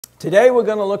Today we're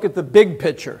going to look at the big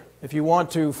picture. If you want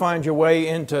to find your way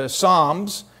into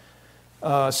Psalms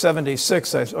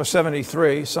 76 or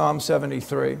 73, Psalm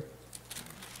 73,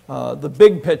 the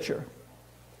big picture.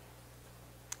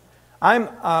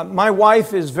 My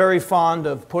wife is very fond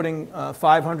of putting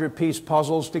 500-piece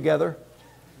puzzles together,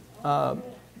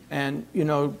 and you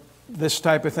know, this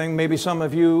type of thing. Maybe some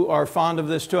of you are fond of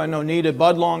this too. I know Nita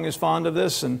Budlong is fond of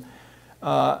this, and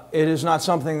it is not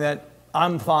something that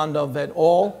I'm fond of at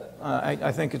all.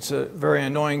 I think it's a very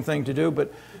annoying thing to do,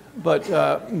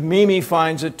 but Mimi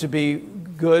finds it to be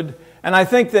good. And I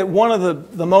think that one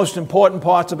of the most important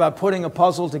parts about putting a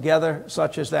puzzle together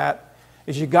such as that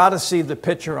is you got to see the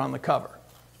picture on the cover.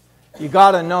 You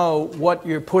got to know what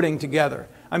you're putting together.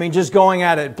 I mean, just going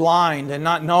at it blind and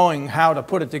not knowing how to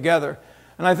put it together.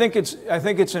 And I think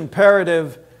it's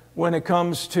imperative when it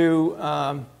comes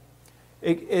to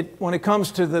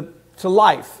to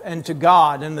life and to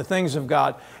God and the things of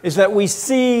God, is that we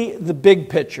see the big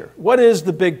picture. What is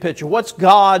the big picture? What's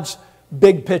God's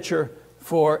big picture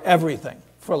for everything?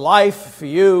 For life, for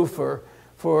you, for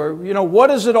you know,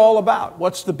 what is it all about?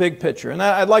 What's the big picture? And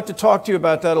I'd like to talk to you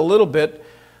about that a little bit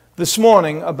this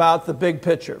morning, about the big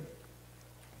picture.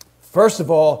 First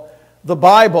of all, the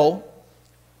Bible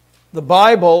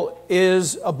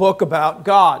is a book about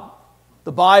God.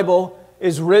 The Bible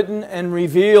is written and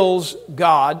reveals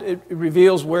God. It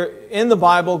reveals where in the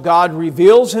Bible God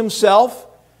reveals Himself,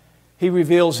 He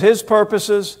reveals His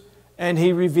purposes, and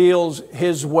He reveals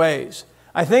His ways.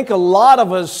 I think a lot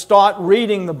of us start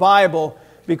reading the Bible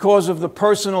because of the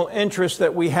personal interest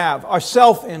that we have, our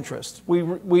self-interest.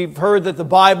 We've heard that the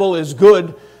Bible is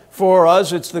good for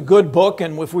us. It's the good book,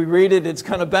 and if we read it, it's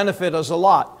going to benefit us a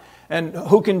lot. And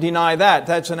who can deny that?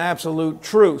 That's an absolute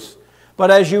truth. But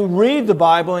as you read the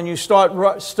Bible and you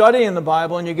start studying the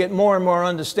Bible and you get more and more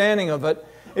understanding of it,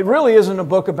 it really isn't a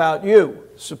book about you.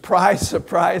 Surprise,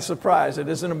 surprise, surprise. It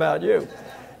isn't about you.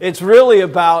 It's really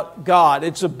about God.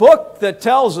 It's a book that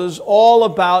tells us all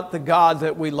about the God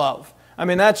that we love. I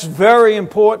mean, that's very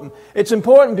important. It's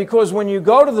important because when you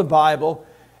go to the Bible,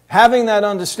 having that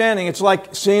understanding, it's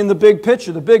like seeing the big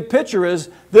picture. The big picture is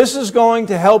this is going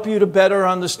to help you to better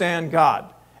understand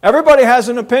God. Everybody has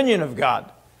an opinion of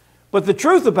God. But the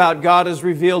truth about God is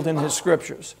revealed in His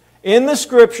Scriptures. In the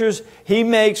Scriptures, He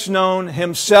makes known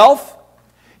Himself,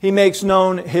 He makes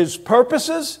known His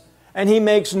purposes, and He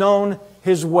makes known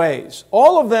His ways.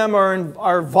 All of them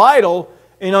are vital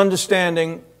in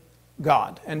understanding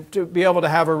God and to be able to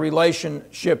have a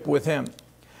relationship with Him.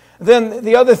 Then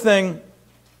the other thing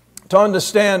to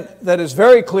understand that is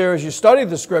very clear as you study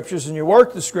the Scriptures and you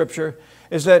work the Scripture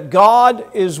is that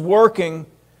God is working,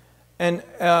 and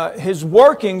His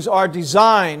workings are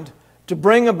designed to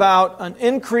bring about an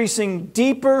increasing,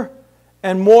 deeper,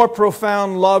 and more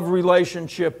profound love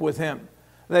relationship with Him.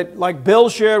 That, like Bill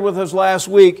shared with us last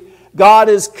week, God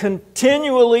is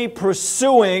continually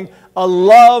pursuing a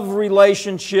love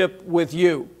relationship with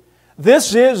you.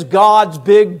 This is God's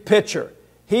big picture.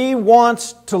 He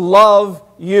wants to love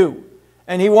you,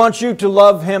 and He wants you to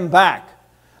love Him back.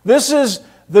 This is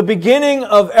the beginning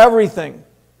of everything.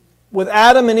 With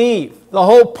Adam and Eve, the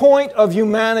whole point of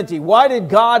humanity. Why did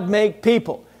God make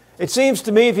people? It seems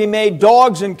to me if He made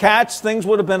dogs and cats, things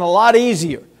would have been a lot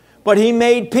easier. But He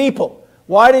made people.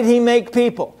 Why did He make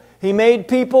people? He made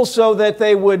people so that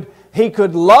He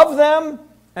could love them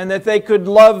and that they could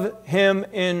love Him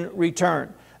in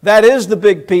return. That is the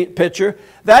big picture.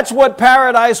 That's what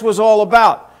paradise was all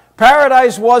about.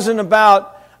 Paradise wasn't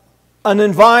about an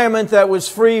environment that was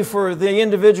free for the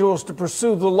individuals to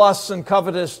pursue the lusts and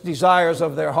covetous desires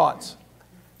of their hearts.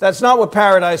 That's not what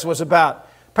paradise was about.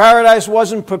 Paradise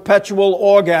wasn't perpetual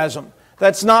orgasm.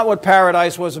 That's not what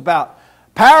paradise was about.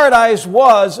 Paradise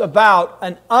was about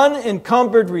an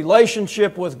unencumbered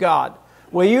relationship with God,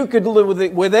 where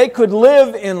they could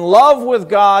live in love with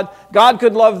God, God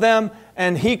could love them,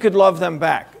 and He could love them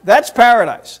back. That's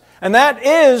paradise. And that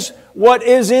is what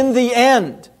is in the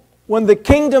end. When the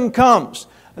kingdom comes,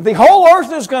 the whole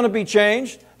earth is going to be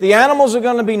changed. The animals are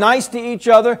going to be nice to each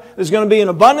other. There's going to be an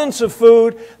abundance of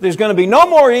food. There's going to be no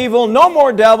more evil, no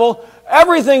more devil.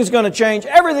 Everything's going to change.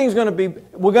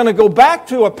 We're going to go back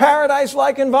to a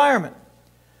paradise-like environment.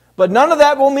 But none of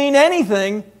that will mean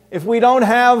anything if we don't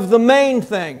have the main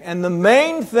thing. And the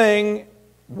main thing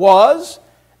was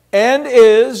and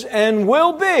is and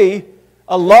will be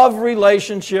a love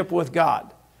relationship with God.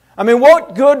 I mean,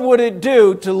 what good would it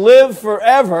do to live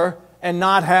forever and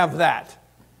not have that?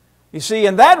 You see,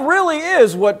 and that really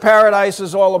is what paradise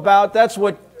is all about. That's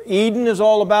what Eden is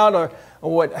all about, or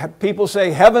what people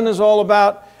say heaven is all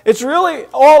about. It's really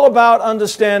all about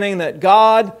understanding that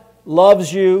God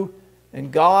loves you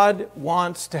And God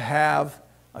wants to have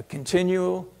a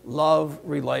continual love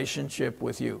relationship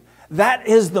with you. That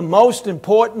is the most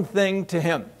important thing to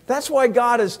Him. That's why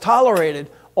God has tolerated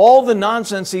all the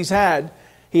nonsense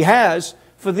He has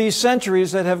for these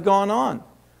centuries that have gone on.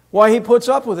 Why He puts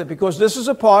up with it? Because this is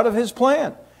a part of His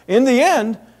plan. In the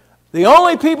end, the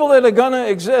only people that are going to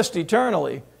exist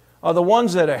eternally are the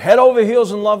ones that are head over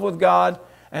heels in love with God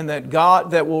and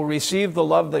that will receive the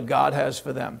love that God has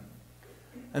for them.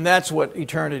 And that's what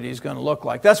eternity is going to look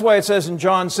like. That's why it says in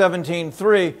John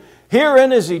 17:3,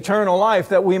 herein is eternal life,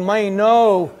 that we may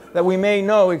know,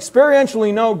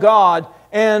 experientially know God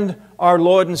and our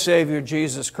Lord and Savior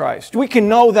Jesus Christ. We can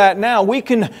know that now. We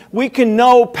can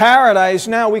know paradise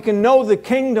now. We can know the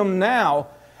kingdom now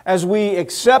as we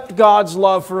accept God's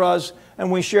love for us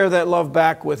and we share that love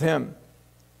back with Him.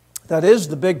 That is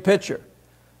the big picture.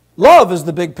 Love is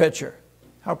the big picture.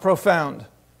 How profound.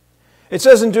 It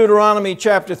says in Deuteronomy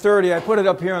chapter 30, I put it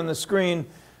up here on the screen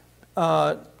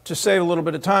to save a little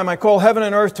bit of time. I call heaven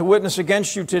and earth to witness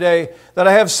against you today that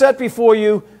I have set before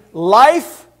you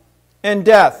life and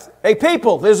death. Hey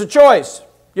people, there's a choice.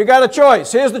 You got a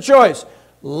choice. Here's the choice.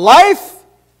 Life,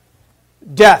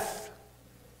 death.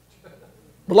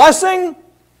 Blessing,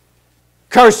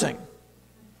 cursing.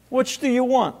 Which do you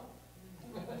want?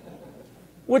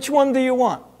 Which one do you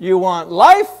want? You want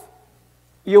life?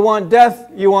 You want death,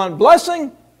 you want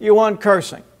blessing, you want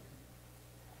cursing.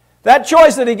 That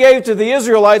choice that He gave to the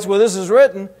Israelites where this is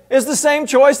written is the same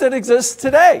choice that exists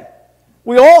today.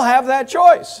 We all have that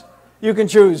choice. You can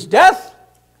choose death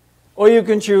or you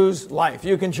can choose life.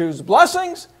 You can choose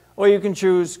blessings or you can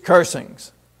choose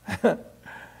cursings.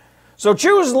 So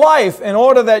choose life in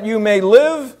order that you may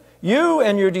live, you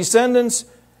and your descendants.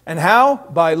 And how?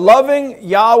 By loving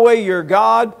Yahweh your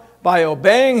God, by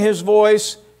obeying His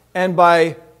voice, and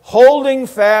by holding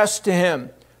fast to Him.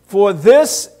 For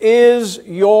this is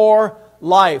your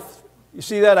life. You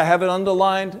see that? I have it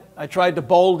underlined. I tried to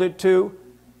bold it too,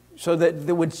 so that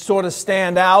it would sort of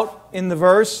stand out in the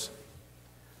verse.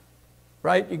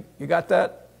 Right? You got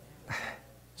that?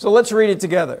 So let's read it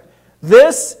together.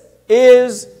 This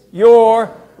is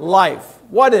your life.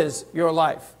 What is your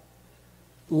life?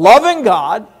 Loving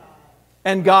God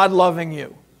and God loving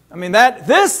you. I mean,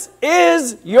 this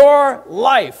is your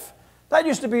life. That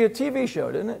used to be a TV show,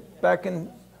 didn't it? Back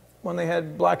when they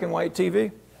had black and white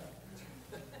TV.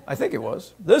 I think it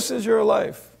was. This is your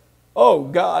life. Oh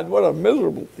God, what a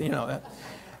miserable,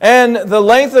 And the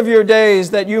length of your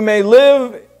days, that you may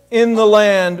live in the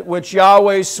land which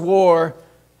Yahweh swore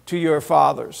to your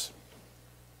fathers.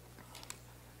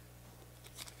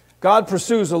 God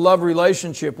pursues a love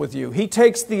relationship with you. He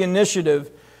takes the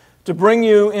initiative to bring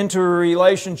you into a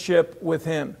relationship with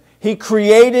Him. He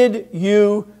created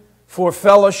you for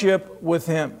fellowship with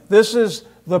Him. This is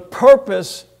the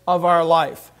purpose of our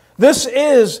life. This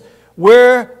is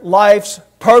where life's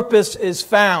purpose is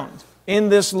found, in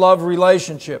this love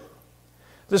relationship.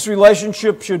 This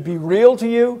relationship should be real to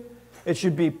you, it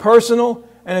should be personal,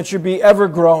 and it should be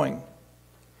ever-growing.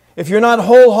 If you're not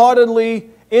wholeheartedly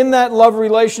in that love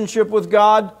relationship with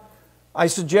God, I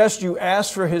suggest you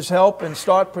ask for His help and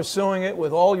start pursuing it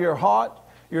with all your heart,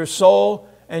 your soul,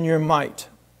 and your might.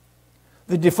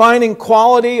 The defining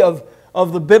quality of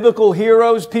the biblical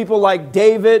heroes, people like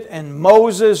David and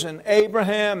Moses and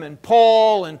Abraham and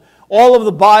Paul and all of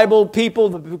the Bible people,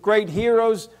 the great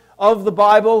heroes of the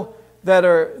Bible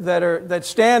that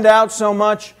stand out so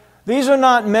much, these are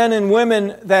not men and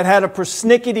women that had a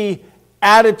persnickety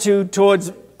attitude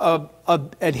towards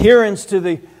adherence to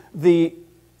the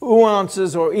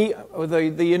nuances or the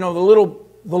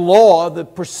law, the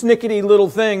persnickety little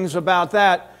things about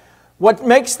that. What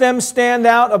makes them stand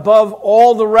out above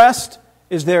all the rest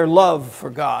is their love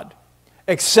for God.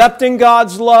 Accepting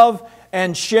God's love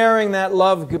and sharing that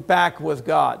love back with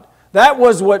God. That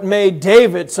was what made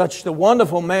David such the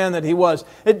wonderful man that he was.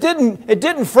 It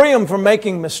didn't free him from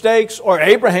making mistakes, or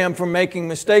Abraham from making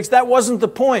mistakes. That wasn't the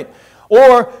point.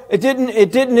 Or it didn't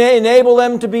enable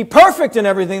them to be perfect in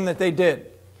everything that they did.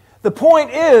 The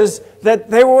point is that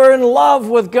they were in love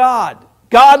with God.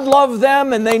 God loved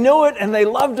them, and they knew it, and they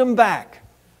loved Him back.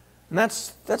 And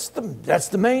that's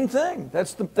the main thing.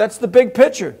 That's the big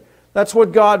picture. That's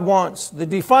what God wants. The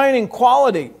defining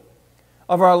quality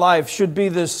of our life should be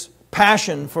this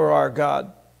passion for our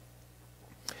God.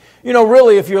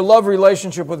 Really, if your love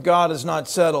relationship with God is not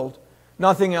settled,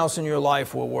 nothing else in your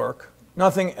life will work.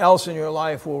 Nothing else in your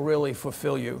life will really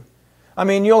fulfill you. I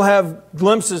mean, you'll have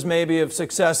glimpses maybe of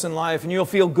success in life, and you'll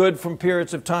feel good from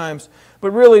periods of times.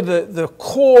 But really, the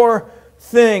core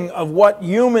thing of what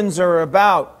humans are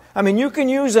about. I mean, you can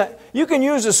use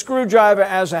a screwdriver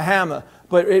as a hammer,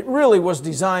 but it really was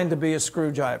designed to be a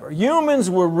screwdriver. Humans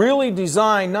were really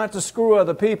designed not to screw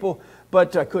other people,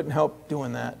 but I couldn't help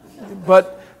doing that.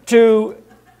 But to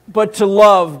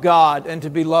love God and to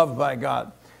be loved by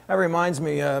God. That reminds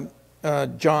me,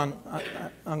 John.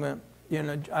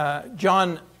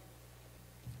 John.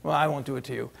 Well, I won't do it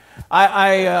to you.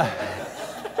 I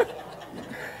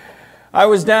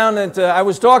was down at. I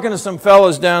was talking to some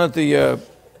fellows down at the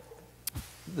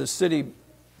city.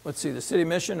 Let's see, the City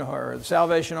Mission or the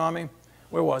Salvation Army.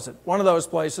 Where was it? One of those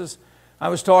places. I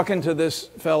was talking to this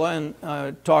fella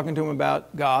and talking to him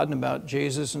about God and about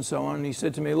Jesus and so on. And he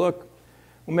said to me, "Look,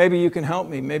 well, maybe you can help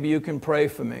me. Maybe you can pray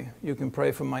for me. You can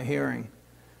pray for my hearing."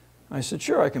 I said,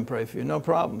 "Sure, I can pray for you, no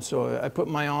problem." So I put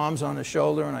my arms on his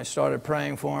shoulder and I started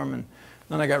praying for him. And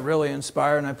then I got really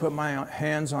inspired and I put my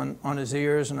hands on his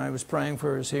ears and I was praying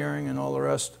for his hearing and all the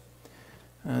rest.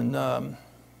 And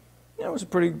it was a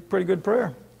pretty good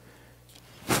prayer.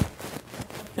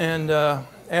 And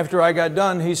after I got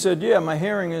done, he said, "Yeah, my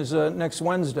hearing is next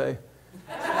Wednesday."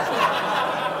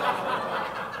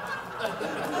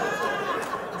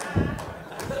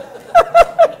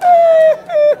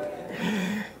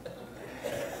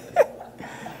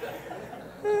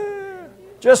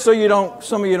 Just so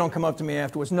some of you don't come up to me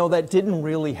afterwards. No, that didn't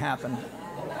really happen.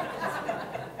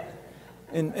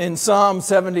 In Psalm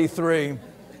 73,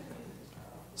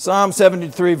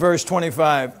 verse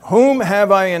 25, "Whom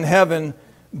have I in heaven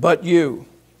but you?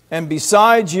 And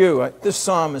besides you," this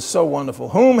psalm is so wonderful.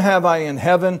 "Whom have I in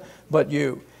heaven but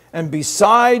you? And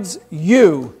besides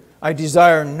you, I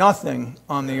desire nothing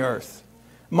on the earth.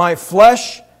 My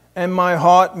flesh and my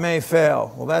heart may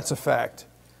fail." Well, that's a fact.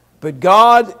 "But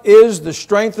God is the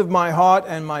strength of my heart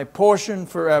and my portion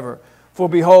forever. For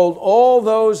behold, all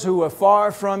those who are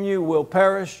far from you will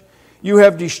perish. You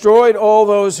have destroyed all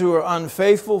those who are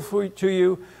unfaithful to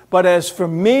you. But as for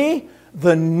me,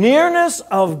 the nearness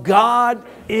of God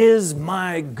is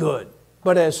my good."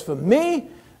 But as for me,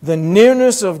 the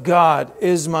nearness of God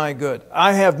is my good.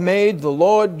 "I have made the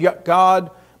Lord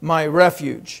God my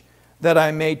refuge, that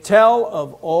I may tell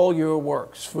of all your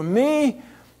works." For me,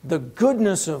 the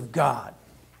goodness of God,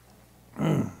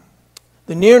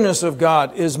 the nearness of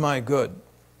God is my good.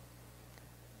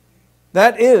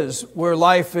 That is where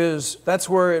life is. That's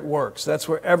where it works. That's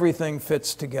where everything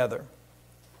fits together.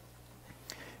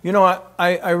 You know,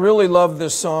 I really love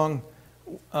this song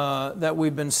that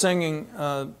we've been singing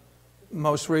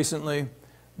most recently.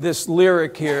 This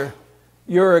lyric here,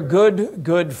 "You're a good,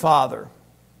 good Father.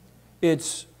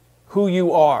 It's who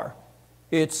you are.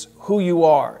 It's who you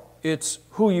are. It's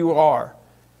who you are."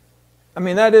 I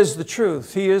mean, that is the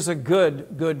truth. He is a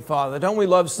good, good Father. Don't we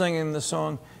love singing the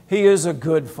song? He is a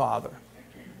good Father.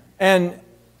 And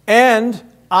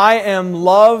I am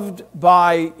loved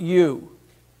by you.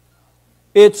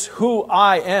 It's who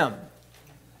I am.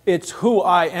 It's who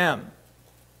I am.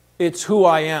 It's who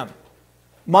I am.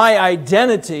 My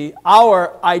identity,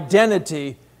 our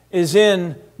identity, is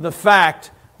in the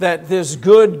fact that this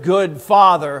good, good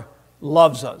Father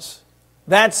loves us.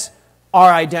 That's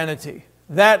our identity.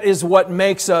 That is what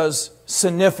makes us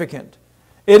significant.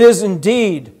 It is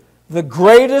indeed the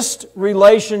greatest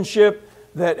relationship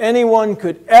that anyone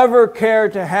could ever care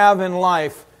to have in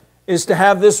life, is to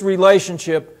have this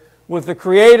relationship with the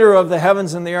Creator of the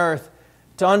heavens and the earth,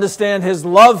 to understand His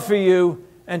love for you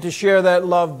and to share that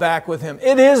love back with Him.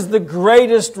 It is the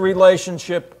greatest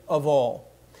relationship of all.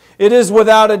 It is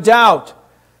without a doubt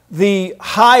the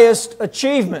highest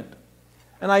achievement.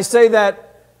 And I say that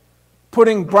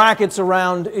putting brackets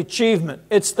around achievement.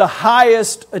 It's the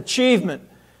highest achievement.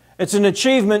 It's an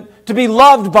achievement to be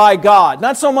loved by God.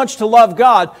 Not so much to love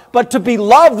God, but to be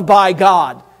loved by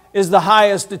God is the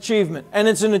highest achievement. And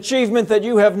it's an achievement that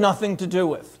you have nothing to do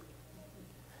with.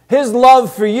 His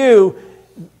love for you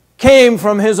came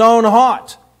from His own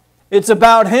heart. It's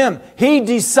about Him. He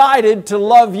decided to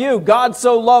love you. God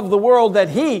so loved the world that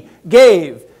He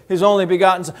gave His only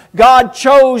begotten Son. God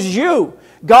chose you.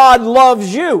 God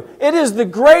loves you. It is the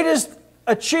greatest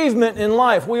achievement in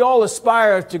life. We all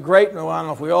aspire to greatness. Well, I don't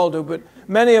know if we all do, but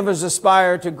many of us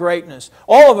aspire to greatness.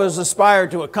 All of us aspire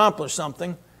to accomplish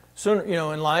something sooner,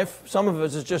 in life. Some of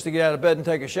us is just to get out of bed and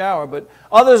take a shower, but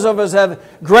others of us have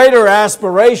greater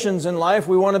aspirations in life.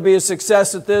 We want to be a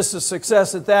success at this, a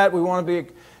success at that. We want to be,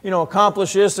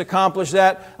 accomplish this, accomplish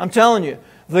that. I'm telling you,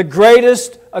 the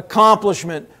greatest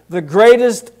accomplishment, the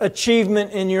greatest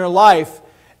achievement in your life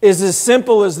is as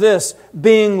simple as this: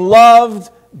 being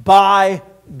loved by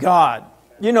God.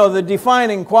 The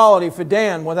defining quality for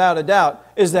Dan, without a doubt,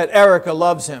 is that Erica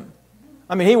loves him.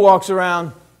 I mean, he walks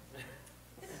around,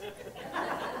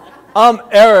 "I'm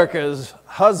Erica's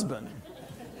husband."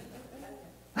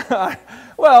 Well,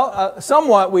 Well,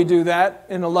 somewhat we do that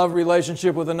in a love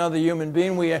relationship with another human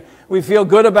being. We feel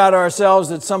good about ourselves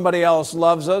that somebody else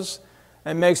loves us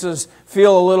and makes us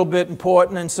feel a little bit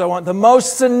important and so on. The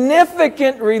most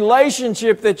significant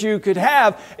relationship that you could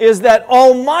have is that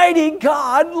Almighty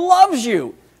God loves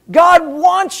you. God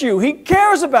wants you. He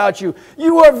cares about you.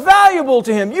 You are valuable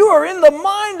to Him. You are in the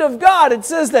mind of God. It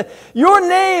says that your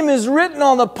name is written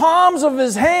on the palms of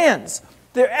His hands.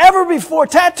 They're ever before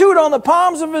tattooed on the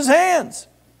palms of His hands.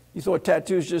 You thought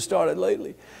tattoos just started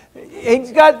lately.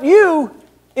 He's got you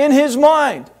in His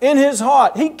mind, in His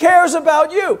heart. He cares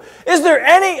about you. Is there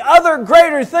any other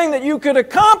greater thing that you could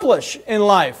accomplish in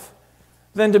life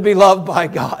than to be loved by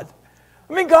God?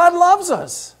 I mean, God loves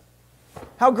us.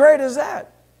 How great is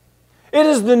that? It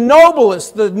is the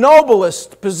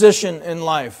noblest position in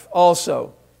life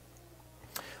also.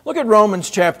 Look at Romans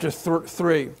chapter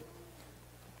 3.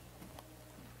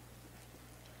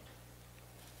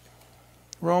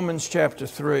 Romans chapter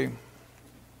 3.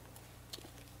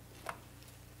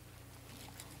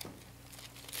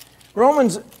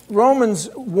 Romans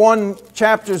 1,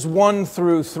 chapters 1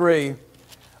 through 3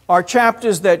 are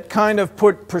chapters that kind of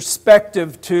put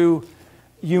perspective to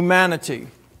humanity.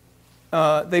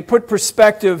 They put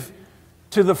perspective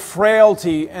to the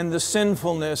frailty and the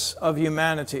sinfulness of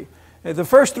humanity. The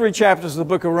first 3 chapters of the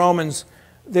book of Romans,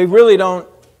 they really don't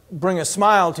bring a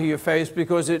smile to your face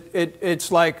because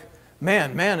it's like,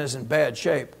 man is in bad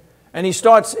shape. And he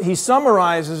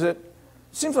summarizes it.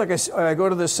 It seems like I go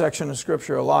to this section of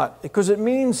Scripture a lot because it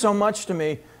means so much to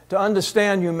me to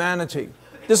understand humanity.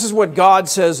 This is what God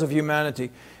says of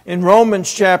humanity. In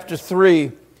Romans chapter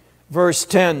 3, verse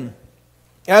 10,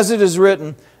 as it is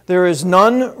written, there is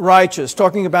none righteous,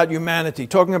 talking about humanity,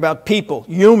 talking about people,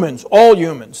 humans, all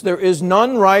humans. There is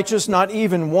none righteous, not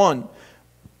even one.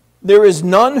 There is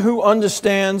none who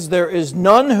understands. There is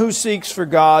none who seeks for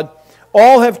God.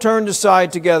 All have turned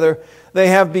aside together. They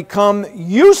have become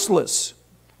useless.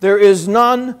 There is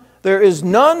none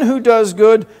who does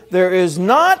good. There is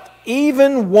not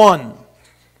even one.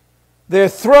 Their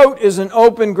throat is an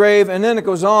open grave. And then it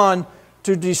goes on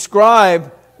to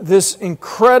describe this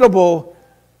incredible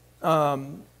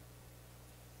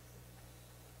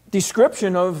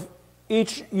description of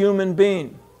each human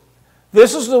being.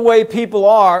 This is the way people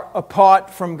are apart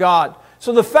from God.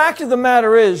 So the fact of the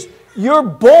matter is, you're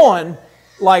born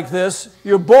like this.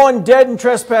 You're born dead in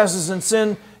trespasses and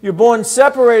sin. You're born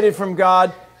separated from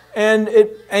God. And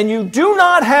you do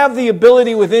not have the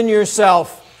ability within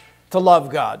yourself to love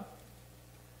God.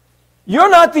 You're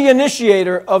not the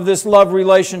initiator of this love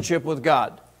relationship with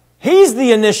God. He's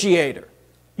the initiator.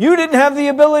 You didn't have the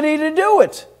ability to do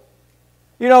it.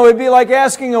 You know, it'd be like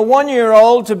asking a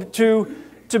 1-year-old to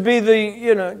be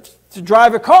to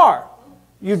drive a car.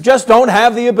 You just don't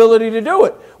have the ability to do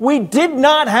it. We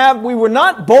were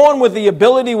not born with the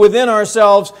ability within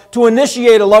ourselves to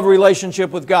initiate a love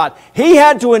relationship with God. He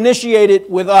had to initiate it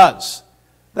with us.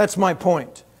 That's my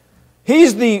point.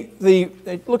 He's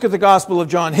look at the Gospel of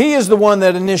John. He is the one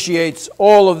that initiates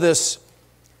all of this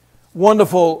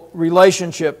wonderful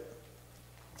relationship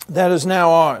that is now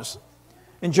ours.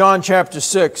 In John chapter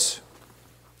 6,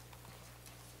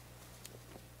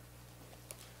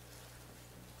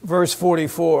 verse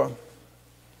 44,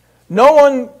 no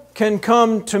one can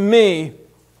come to me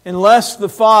unless the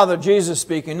Father, Jesus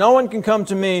speaking, no one can come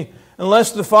to me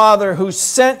unless the Father who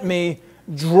sent me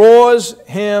draws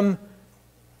him,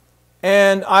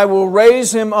 and I will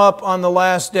raise him up on the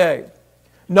last day.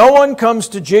 No one comes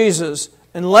to Jesus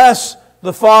unless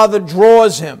the Father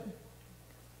draws him.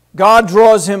 God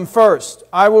draws him first.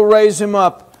 I will raise him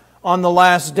up on the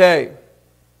last day.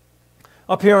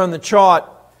 Up here on the chart,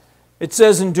 it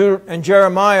says in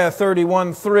Jeremiah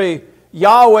 31:3,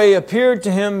 Yahweh appeared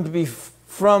to him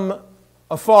from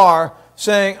afar,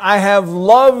 saying, I have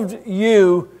loved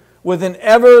you with an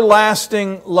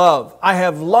everlasting love. I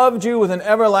have loved you with an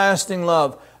everlasting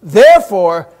love.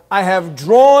 Therefore, I have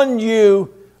drawn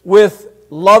you with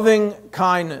loving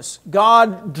kindness.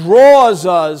 God draws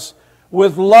us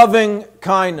with loving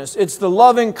kindness. It's the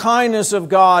loving kindness of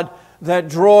God that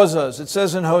draws us. It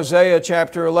says in Hosea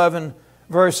chapter 11,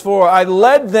 verse 4, I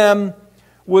led them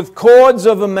with cords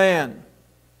of a man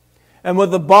and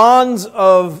with the bonds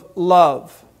of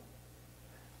love.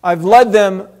 I've led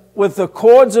them with the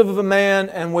cords of a man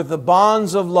and with the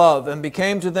bonds of love, and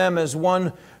became to them as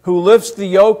one who lifts the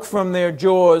yoke from their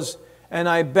jaws, and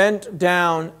I bent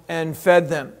down and fed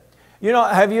them. You know,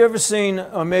 have you ever seen,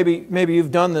 or maybe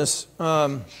you've done this,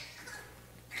 I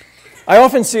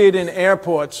often see it in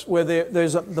airports where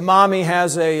the mommy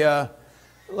has a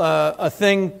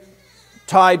thing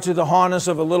tied to the harness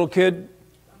of a little kid,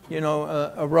 you know,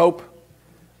 a rope,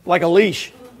 like a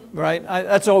leash, right?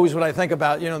 That's always what I think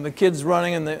about. You know, the kid's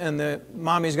running and the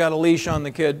mommy's got a leash on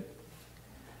the kid.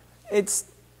 It's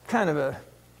kind of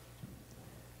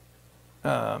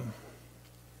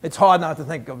it's hard not to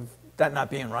think of that not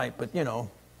being right, but you know,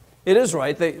 it is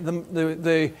right.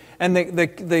 The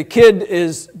kid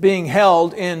is being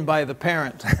held in by the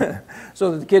parent,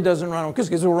 so that the kid doesn't run, because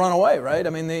kids will run away, right? I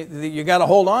mean, you got to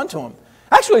hold on to them.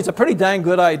 Actually, it's a pretty dang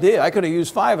good idea. I could have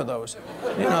used 5 of those,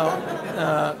 you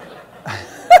know.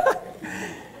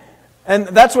 And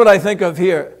that's what I think of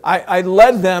here. I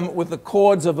led them with the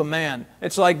cords of a man.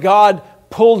 It's like God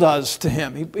pulled us to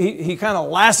Him. He kind of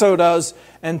lassoed us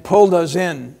and pulled us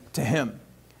in to Him.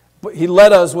 But He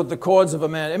led us with the cords of a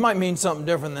man. It might mean something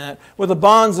different than that. With the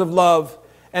bonds of love.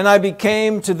 And I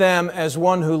became to them as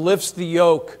one who lifts the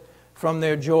yoke from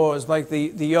their jaws, like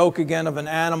the yoke again of an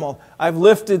animal. I've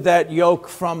lifted that yoke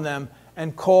from them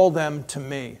and called them to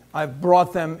me. I've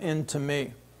brought them into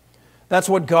me. That's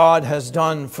what God has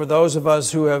done for those of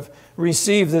us who have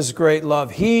received this great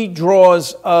love. He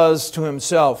draws us to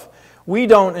Himself. We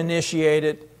don't initiate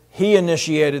it. He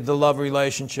initiated the love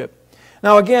relationship.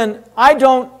 Now again, I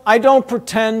don't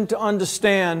pretend to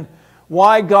understand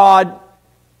why God,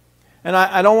 and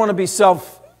I don't want to be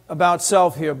about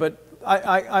self here, but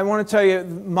I want to tell you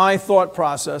my thought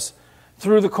process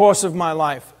through the course of my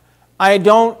life. I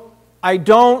don't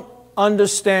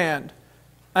understand,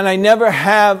 and I never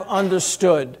have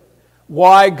understood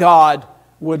why God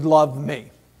would love me.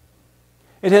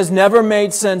 It has never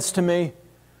made sense to me.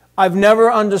 I've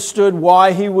never understood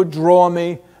why He would draw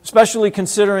me, especially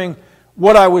considering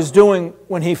what I was doing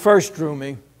when He first drew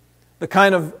me, the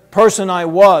kind of person I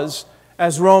was,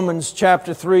 as Romans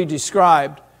chapter 3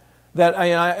 described. That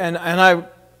I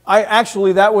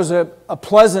actually, that was a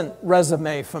pleasant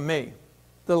resume for me,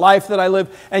 the life that I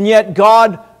lived. And yet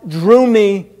God drew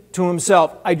me to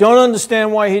Himself. I don't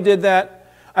understand why He did that.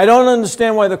 I don't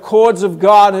understand why the cords of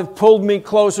God have pulled me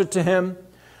closer to Him.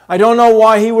 I don't know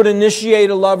why He would initiate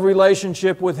a love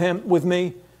relationship with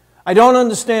me. I don't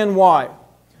understand why.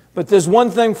 But there's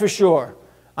one thing for sure.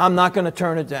 I'm not going to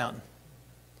turn it down.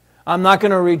 I'm not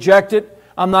going to reject it.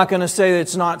 I'm not going to say that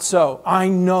it's not so. I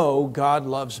know God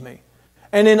loves me.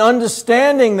 And in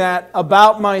understanding that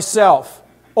about myself,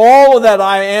 all that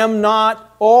I am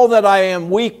not, all that I am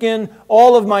weak in,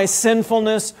 all of my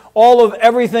sinfulness, all of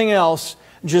everything else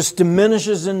just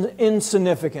diminishes in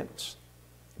insignificance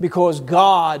because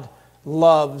God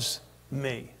loves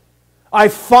me. I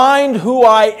find who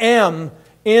I am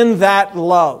in that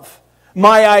love.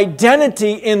 My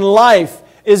identity in life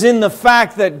is in the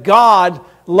fact that God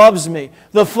loves me.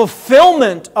 The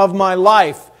fulfillment of my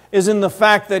life is in the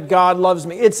fact that God loves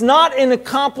me. It's not in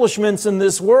accomplishments in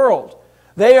this world.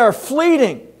 They are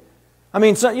fleeting. I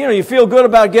mean, so, you know, you feel good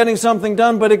about getting something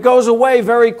done, but it goes away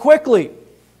very quickly.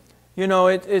 You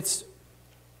know,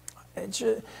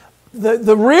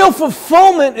 the real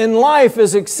fulfillment in life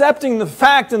is accepting the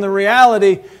fact and the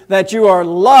reality that you are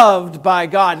loved by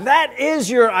God. That is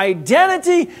your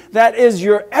identity. That is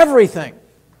your everything.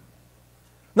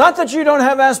 Not that you don't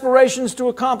have aspirations to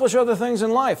accomplish other things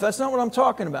in life. That's not what I'm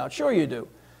talking about. Sure you do.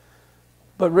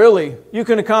 But really, you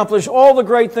can accomplish all the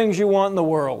great things you want in the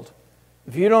world.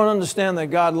 If you don't understand that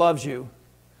God loves you,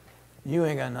 you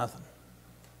ain't got nothing.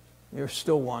 You're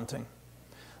still wanting.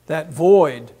 That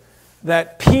void,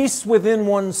 that peace within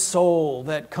one's soul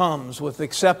that comes with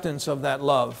acceptance of that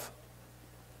love.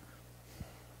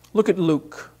 Look at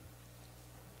Luke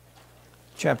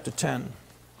chapter 10.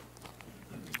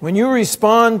 When you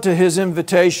respond to His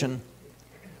invitation,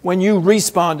 when you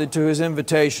responded to His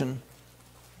invitation,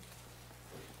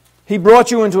 He brought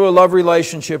you into a love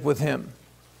relationship with Him.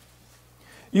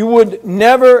 You would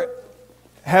never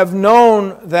have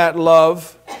known that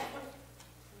love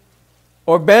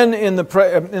or been in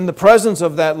the presence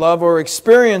of that love or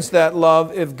experienced that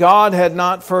love if God had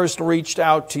not first reached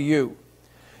out to you.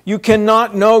 You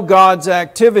cannot know God's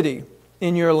activity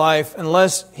in your life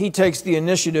unless He takes the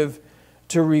initiative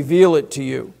to reveal it to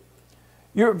you.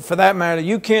 For that matter,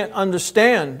 you can't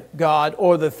understand God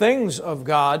or the things of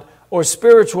God or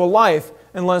spiritual life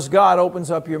unless God opens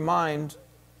up your mind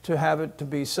to have it to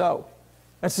be so.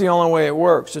 That's the only way it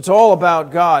works. It's all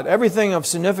about God. Everything of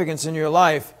significance in your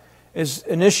life is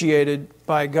initiated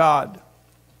by God.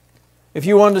 If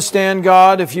you understand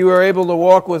God, if you are able to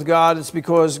walk with God, it's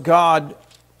because God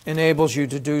enables you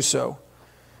to do so.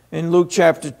 In Luke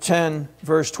chapter 10,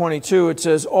 verse 22, it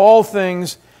says, "All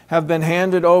things have been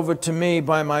handed over to me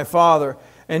by my Father,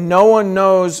 and no one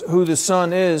knows who the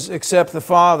Son is except the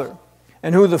Father,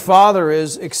 and who the Father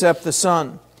is except the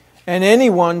Son, and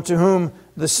anyone to whom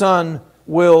the Son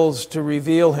wills to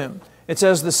reveal Him." It's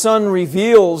as the Son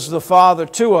reveals the Father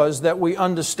to us that we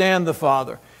understand the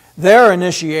Father. They're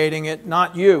initiating it,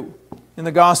 not you. In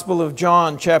the Gospel of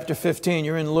John, chapter 15.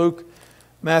 You're in Luke,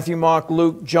 Matthew, Mark,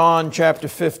 Luke, John, chapter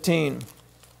 15.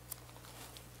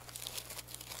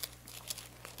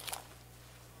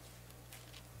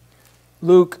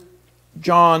 Luke,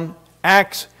 John,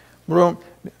 Acts,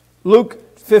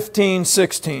 Luke 15,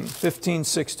 16. 15,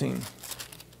 16.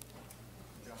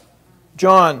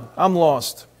 John, I'm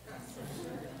lost.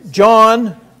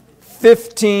 John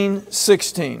 15,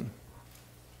 16.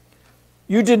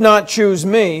 You did not choose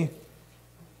me,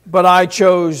 but I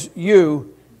chose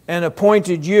you and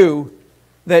appointed you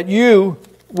that you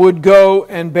would go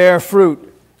and bear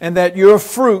fruit, and that your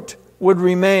fruit would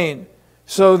remain,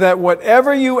 so that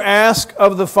whatever you ask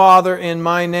of the Father in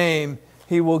my name,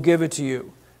 He will give it to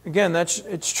you. Again,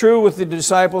 it's true with the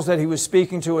disciples that He was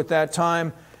speaking to at that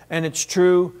time, and it's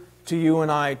true to you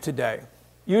and I today.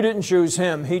 You didn't choose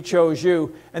Him, He chose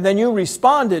you, and then you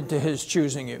responded to His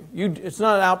choosing you. It's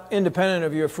not independent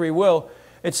of your free will.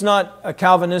 It's not a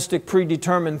Calvinistic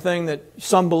predetermined thing that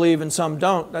some believe and some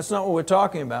don't. That's not what we're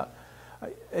talking about.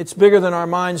 It's bigger than our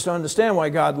minds to understand why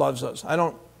God loves us.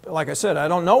 Like I said, I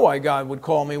don't know why God would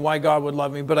call me, why God would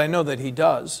love me, but I know that He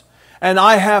does. And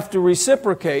I have to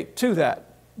reciprocate to that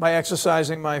by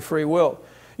exercising my free will.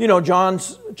 You know, John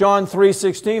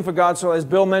 3:16, for God so, as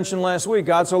Bill mentioned last week,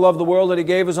 God so loved the world that He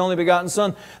gave His only begotten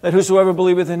Son, that whosoever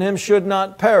believeth in Him should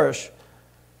not perish,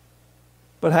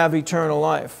 but have eternal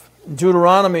life.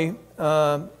 Deuteronomy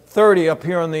 30 up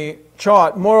here on the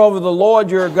chart. Moreover, the Lord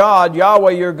your God,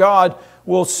 Yahweh your God,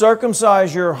 will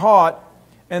circumcise your heart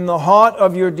and the heart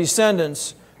of your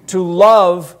descendants to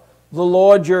love the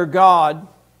Lord your God,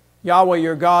 Yahweh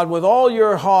your God, with all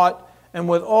your heart and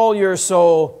with all your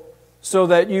soul, so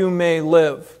that you may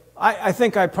live. I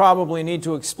think I probably need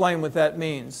to explain what that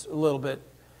means a little bit.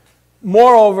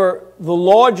 Moreover, the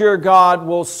Lord your God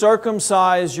will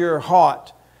circumcise your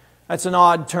heart. That's an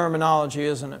odd terminology,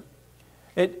 isn't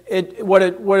it?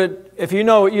 If you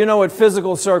know what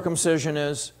physical circumcision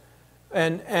is,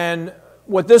 and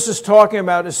what this is talking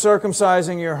about is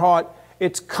circumcising your heart.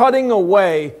 It's cutting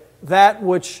away that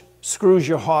which screws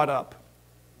your heart up.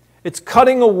 It's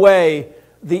cutting away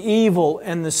the evil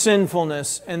and the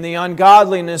sinfulness and the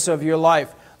ungodliness of your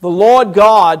life. The Lord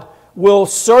God will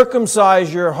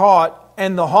circumcise your heart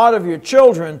and the heart of your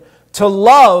children to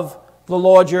love the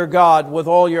Lord your God with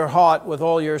all your heart, with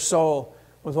all your soul,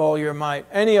 with all your might.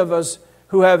 Any of us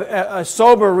who have a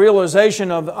sober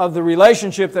realization of the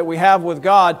relationship that we have with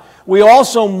God, we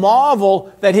also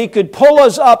marvel that He could pull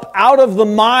us up out of the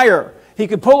mire. He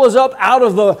could pull us up out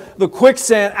of the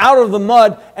quicksand, out of the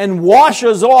mud, and wash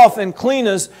us off and clean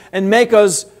us and make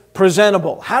us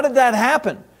presentable. How did that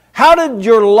happen? How did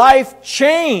your life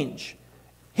change?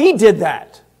 He did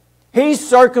that. He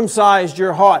circumcised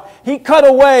your heart. He cut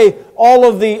away all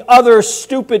of the other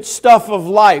stupid stuff of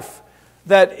life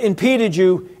that impeded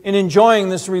you in enjoying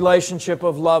this relationship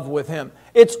of love with Him.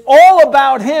 It's all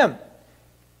about Him.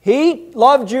 He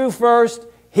loved you first.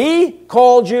 He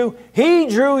called you. He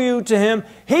drew you to Him.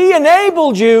 He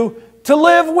enabled you to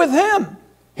live with Him.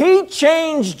 He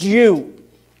changed you.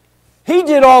 He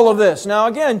did all of this. Now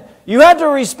again, you had to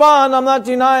respond. I'm not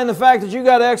denying the fact that you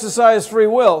got to exercise free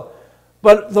will.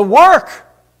 But the work,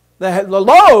 the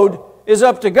load, is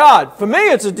up to God. For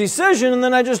me, it's a decision, and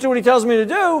then I just do what He tells me to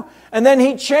do, and then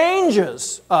He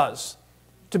changes us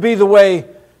to be the way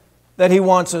that He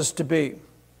wants us to be. Does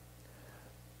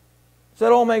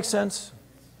that all make sense?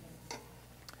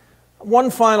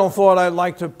 One final thought I'd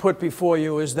like to put before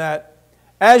you is that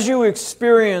as you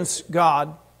experience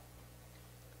God,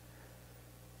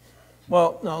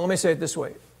 well, no, let me say it this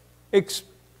way.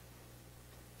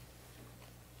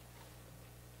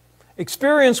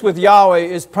 Experience with Yahweh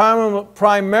is the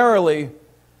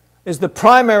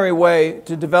primary way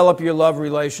to develop your love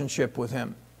relationship with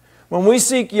Him. When we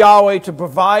seek Yahweh to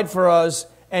provide for us,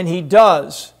 and He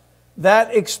does,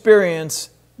 that experience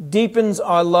deepens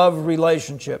our love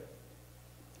relationship.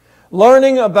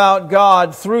 Learning about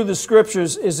God through the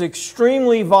Scriptures is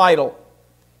extremely vital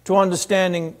to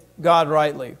understanding God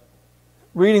rightly.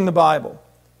 Reading the Bible.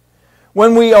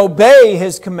 When we obey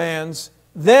His commands,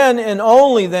 then and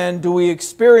only then do we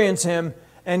experience Him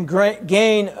and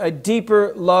gain a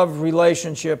deeper love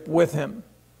relationship with Him.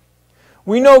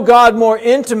 We know God more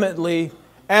intimately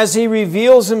as He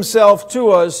reveals Himself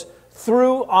to us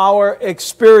through our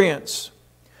experience.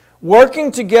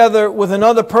 Working together with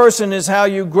another person is how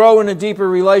you grow in a deeper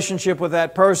relationship with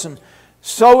that person.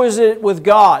 So is it with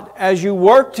God. As you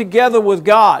work together with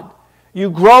God,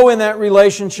 you grow in that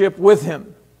relationship with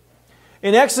Him.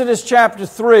 In Exodus chapter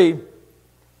 3,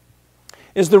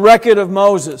 is the record of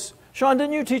Moses. Sean,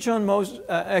 didn't you teach on Moses,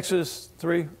 Exodus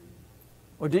 3?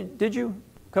 Or did you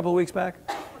a couple of weeks back?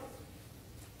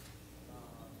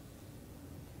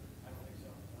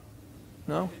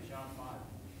 No?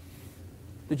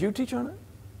 Did you teach on it?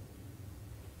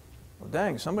 Well,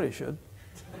 dang, somebody should.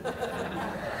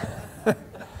 Hey,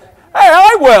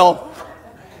 I will.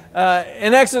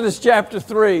 In Exodus chapter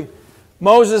 3,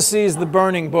 Moses sees the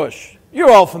burning bush.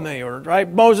 You're all familiar,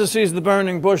 right? Moses sees the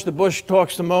burning bush. The bush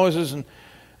talks to Moses,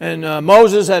 and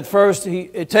Moses at first,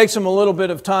 it takes him a little bit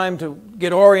of time to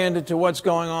get oriented to what's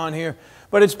going on here.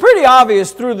 But it's pretty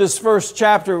obvious through this first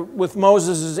chapter with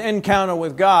Moses' encounter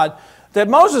with God that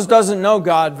Moses doesn't know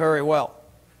God very well.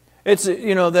 It's,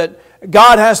 that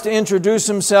God has to introduce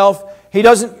himself.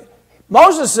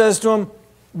 Moses says to him,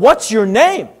 "What's your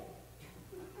name?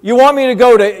 You want me to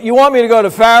go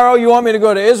to Pharaoh? You want me to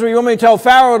go to Israel? You want me to tell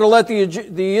Pharaoh to let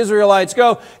the Israelites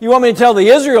go? You want me to tell the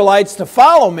Israelites to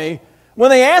follow me? When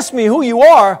they ask me who you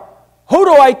are, who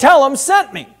do I tell them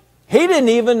sent me?" He didn't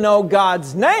even know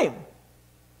God's name,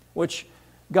 which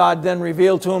God then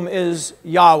revealed to him is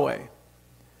Yahweh,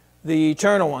 the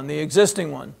eternal one, the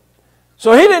existing one.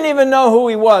 So he didn't even know who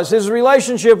he was. His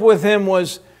relationship with him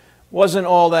wasn't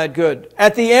all that good.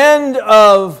 At the end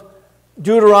of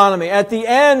Deuteronomy, at the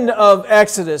end of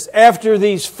Exodus, after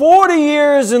these 40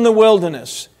 years in the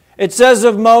wilderness, it says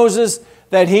of Moses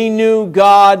that he knew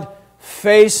God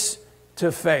face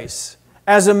to face.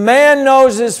 As a man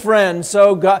knows his friend,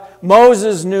 so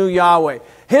Moses knew Yahweh.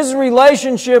 His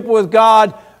relationship with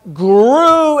God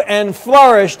grew and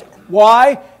flourished.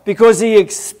 Why? Because he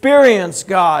experienced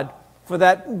God for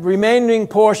that remaining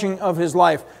portion of his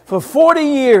life. For 40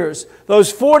 years, those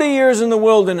 40 years in the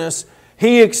wilderness,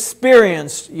 he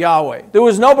experienced Yahweh. There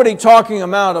was nobody talking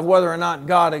him out of whether or not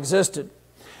God existed.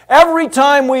 Every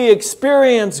time we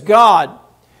experience God,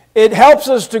 it helps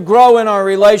us to grow in our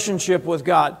relationship with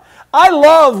God. I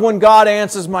love when God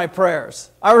answers my prayers.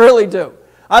 I really do.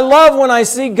 I love when I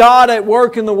see God at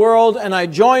work in the world and I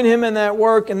join Him in that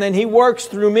work and then He works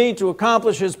through me to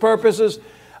accomplish His purposes.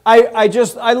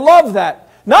 I love that.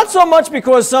 Not so much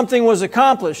because something was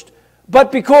accomplished,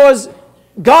 but because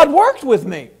God worked with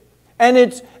me. And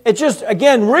it just,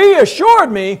 again,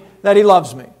 reassured me that He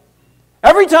loves me.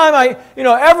 Every time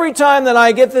that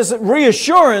I get this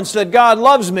reassurance that God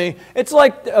loves me, it's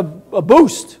like a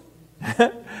boost.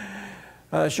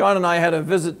 Sean and I had a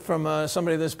visit from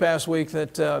somebody this past week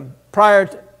that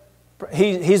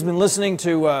he's been listening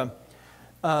to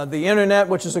the internet,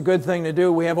 which is a good thing to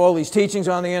do. We have all these teachings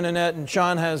on the internet, and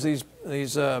Sean has these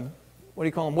what do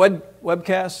you call them,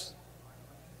 webcasts?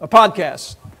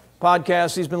 Podcasts.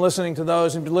 Podcasts. He's been listening to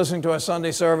those. He's been listening to our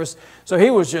Sunday service. So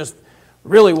he was just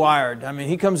really wired. I mean,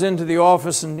 he comes into the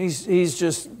office and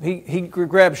he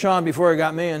grabbed Sean before he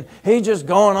got me, and he's just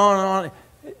going on and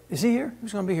on. Is he here?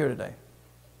 Who's going to be here today?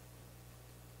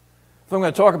 If I'm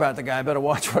going to talk about the guy, I better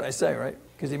watch what I say, right?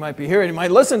 Because he might be here and he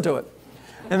might listen to it.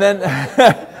 And then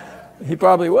he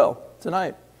probably will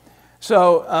tonight.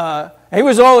 So he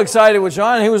was all excited with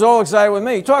Sean, and he was all excited with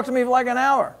me. He talked to me for like an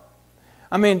hour.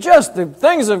 I mean, just the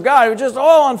things of God were just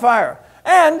all on fire.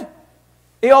 And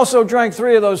he also drank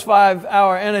 3 of those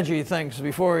 5-hour energy things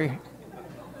because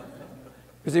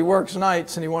he works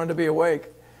nights and he wanted to be awake.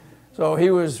 So he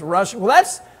was rushing. Well,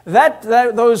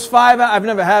 those 5 hours, I've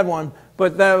never had one,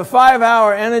 but the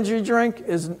 5-hour energy drink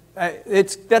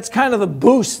that's kind of the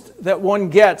boost that one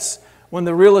gets when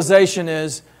the realization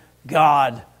is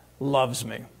God loves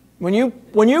me. When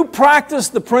you practice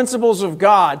the principles of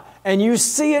God and you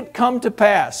see it come to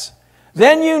pass,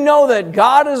 then you know that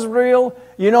God is real,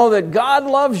 you know that God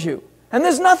loves you. And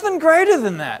there's nothing greater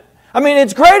than that. I mean,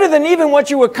 it's greater than even what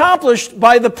you accomplished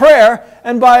by the prayer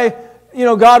and by,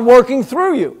 God working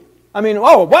through you. I mean,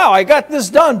 oh, wow, I got this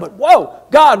done, but whoa,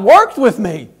 God worked with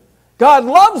me. God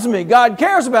loves me. God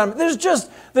cares about me.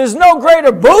 There's no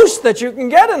greater boost that you can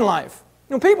get in life.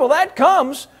 People, that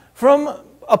comes from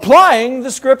applying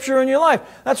the Scripture in your life.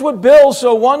 That's what Bill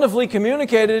so wonderfully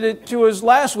communicated it to us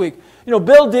last week.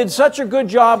 Bill did such a good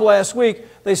job last week,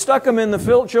 they stuck him in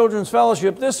the Children's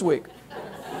Fellowship this week.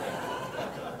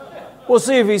 We'll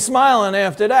see if he's smiling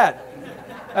after that.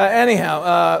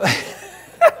 Anyhow,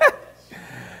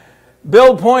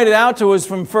 Bill pointed out to us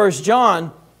from 1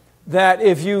 John that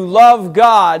if you love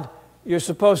God, you're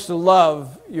supposed to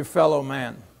love your fellow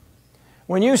man.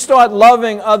 When you start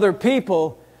loving other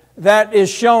people, that is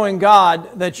showing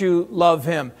God that you love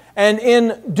Him. And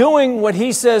in doing what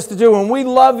He says to do, when we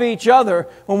love each other,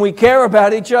 when we care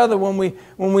about each other, when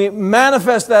we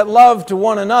manifest that love to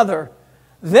one another,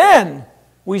 then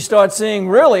we start seeing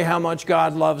really how much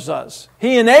God loves us.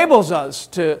 He enables us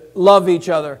to love each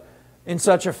other in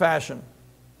such a fashion.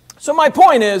 So my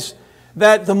point is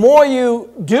that the more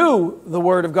you do the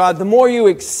Word of God, the more you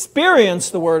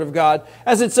experience the Word of God,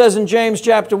 as it says in James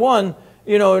chapter 1,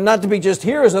 not to be just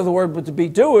hearers of the Word, but to be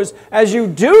doers. As you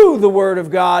do the Word of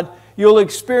God, you'll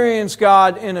experience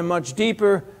God in a much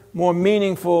deeper, more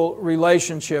meaningful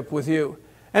relationship with you.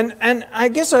 And I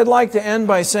guess I'd like to end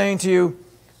by saying to you,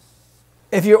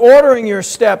 if you're ordering your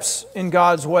steps in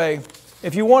God's way,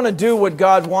 if you want to do what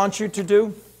God wants you to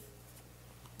do,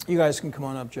 you guys can come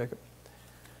on up, Jacob.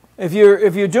 If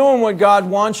you're doing what God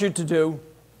wants you to do,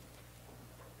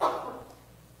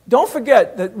 don't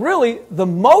forget that really the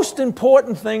most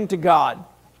important thing to God,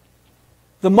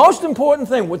 the most important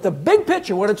thing with the big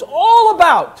picture, what it's all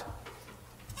about,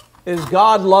 is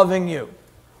God loving you.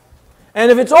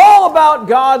 And if it's all about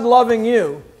God loving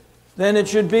you, then it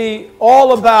should be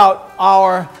all about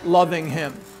our loving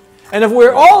Him. And if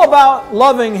we're all about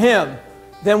loving Him,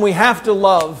 then we have to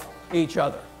love each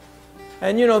other.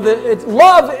 And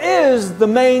love is the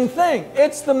main thing.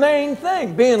 It's the main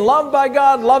thing. Being loved by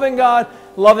God,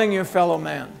 loving your fellow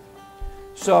man.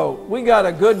 So we got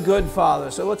a good Father.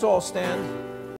 So let's all stand.